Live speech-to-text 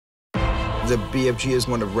The BFG is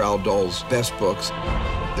one of Roald Dahl's best books.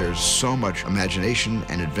 There's so much imagination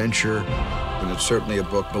and adventure. And it's certainly a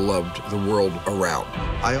book beloved the world around.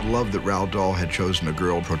 I love that Roald Dahl had chosen a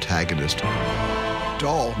girl protagonist.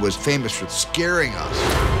 Dahl was famous for scaring us,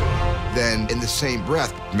 then in the same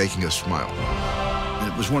breath, making us smile.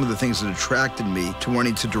 And it was one of the things that attracted me to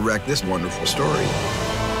wanting to direct this wonderful story.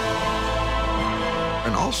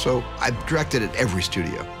 And also, I've directed at every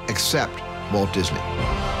studio, except Walt Disney.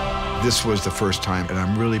 This was the first time, and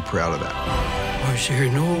I'm really proud of that. Was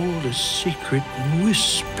hearing all the secret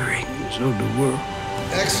whisperings of the world.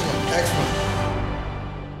 Excellent, excellent.